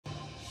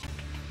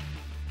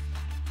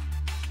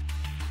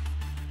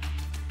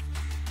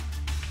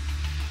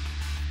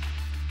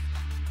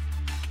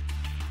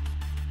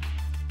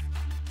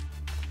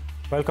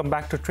Welcome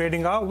back to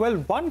Trading Hour. Well,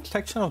 one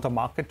section of the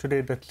market today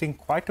that's seeing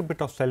quite a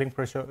bit of selling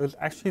pressure is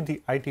actually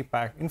the IT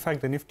pack. In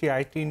fact, the Nifty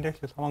IT index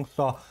is amongst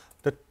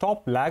the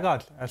top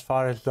laggards as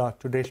far as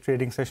today's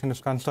trading session is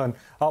concerned.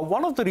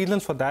 One of the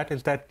reasons for that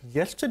is that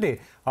yesterday,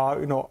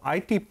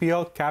 IT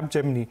peer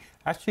Capgemini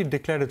actually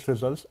declared its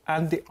results,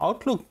 and the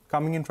outlook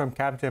coming in from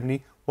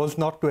Capgemini was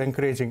not too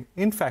encouraging.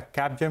 In fact,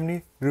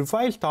 Capgemini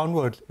revised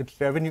downwards its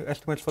revenue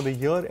estimates for the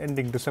year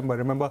ending December.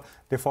 Remember,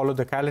 they follow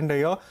the calendar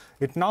year.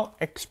 It now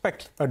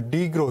expects a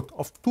degrowth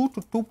of 2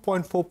 to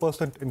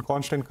 2.4% in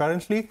constant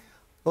currency.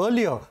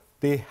 Earlier,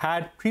 they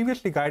had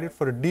previously guided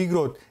for a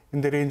degrowth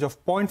in the range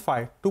of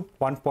 0.5 to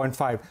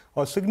 1.5,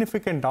 a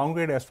significant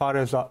downgrade as far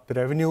as the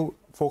revenue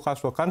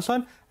forecasts were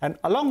concerned. And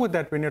along with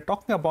that, when you're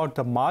talking about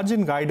the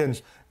margin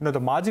guidance, the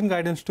margin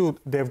guidance too,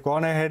 they've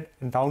gone ahead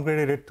and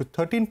downgraded it to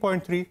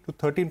 13.3 to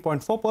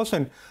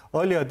 13.4%.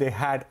 Earlier, they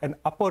had an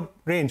upper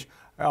range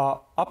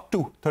up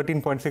to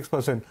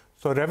 13.6%.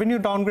 So revenue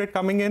downgrade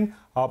coming in,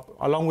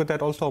 along with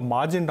that also a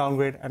margin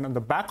downgrade, and on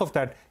the back of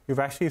that, you've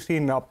actually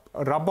seen a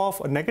rub-off,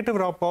 a negative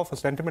rub-off, a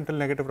sentimental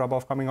negative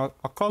rub-off coming out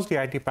across the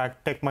IT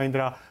pack, Tech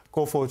Mahindra,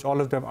 Coforge,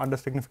 all of them under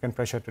significant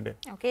pressure today.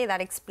 Okay,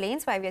 that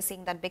explains why we are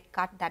seeing that big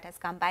cut that has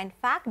come by. In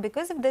fact,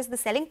 because of this, the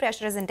selling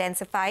pressure has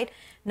intensified.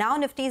 Now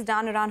Nifty is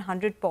down around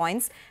 100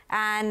 points,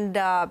 and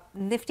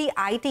Nifty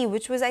IT,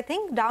 which was, I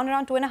think, down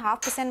around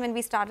 2.5% when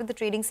we started the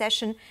trading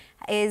session,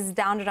 is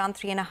down around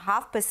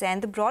 3.5%.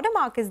 The broader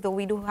markets, though,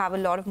 we do have a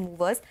lot of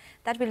movers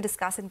that we'll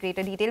discuss in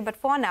greater detail. But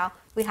for now,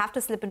 we have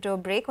to slip into a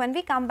break. When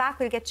we come back,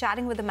 we'll get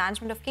chatting with the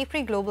management of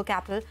Capri Global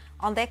Capital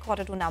on their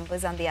Q2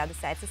 numbers on the other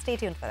side. So stay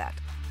tuned for that.